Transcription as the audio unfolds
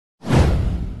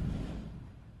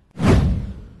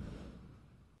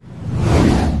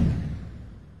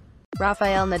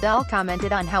Rafael Nadal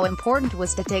commented on how important it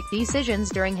was to take decisions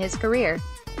during his career.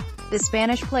 The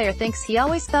Spanish player thinks he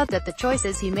always thought that the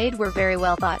choices he made were very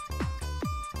well thought.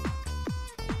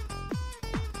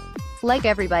 Like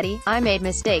everybody, I made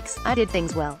mistakes, I did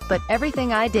things well, but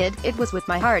everything I did, it was with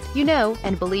my heart, you know,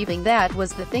 and believing that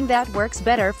was the thing that works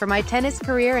better for my tennis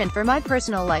career and for my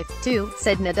personal life, too,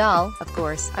 said Nadal. Of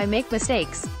course, I make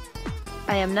mistakes.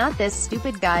 I am not this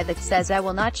stupid guy that says I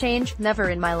will not change,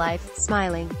 never in my life,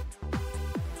 smiling.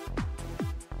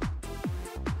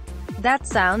 That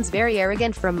sounds very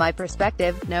arrogant from my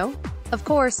perspective, no? Of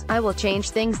course, I will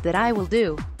change things that I will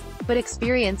do. But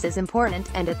experience is important,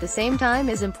 and at the same time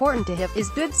is important to have, is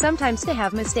good sometimes to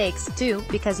have mistakes, too,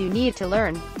 because you need to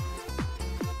learn.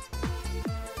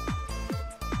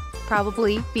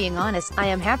 Probably, being honest, I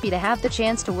am happy to have the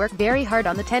chance to work very hard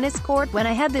on the tennis court when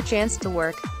I had the chance to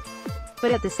work.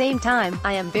 But at the same time,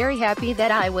 I am very happy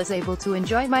that I was able to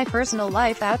enjoy my personal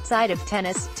life outside of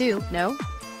tennis, too, no?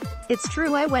 It's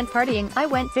true, I went partying, I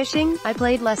went fishing, I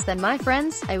played less than my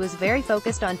friends, I was very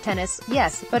focused on tennis,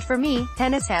 yes, but for me,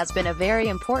 tennis has been a very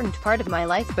important part of my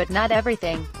life, but not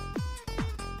everything.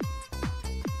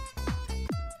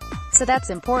 So that's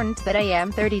important that I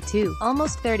am 32,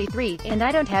 almost 33, and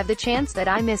I don't have the chance that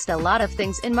I missed a lot of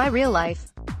things in my real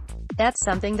life. That's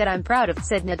something that I'm proud of,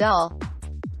 said Nadal.